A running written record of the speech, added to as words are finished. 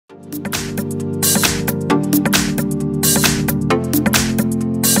Here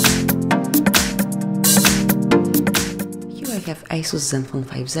I have ASUS ZenFone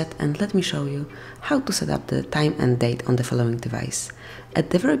 5Z, and let me show you how to set up the time and date on the following device.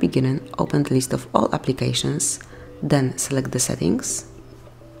 At the very beginning, open the list of all applications, then select the settings,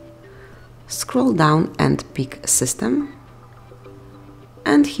 scroll down and pick System,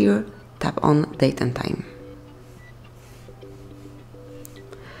 and here tap on Date and Time.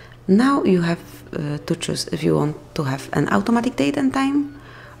 Now you have to choose if you want to have an automatic date and time,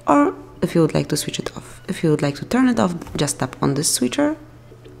 or if you would like to switch it off. If you would like to turn it off, just tap on this switcher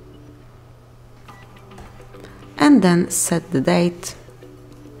and then set the date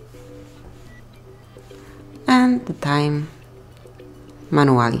and the time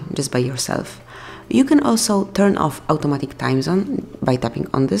manually, just by yourself. You can also turn off automatic time zone by tapping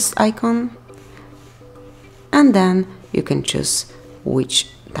on this icon, and then you can choose which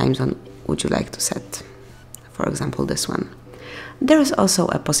time zone would you like to set. For example, this one. There is also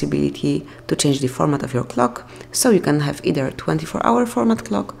a possibility to change the format of your clock, so you can have either 24-hour format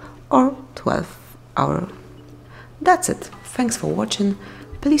clock or 12-hour. That's it. Thanks for watching.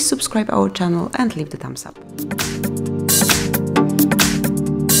 Please subscribe our channel and leave the thumbs up.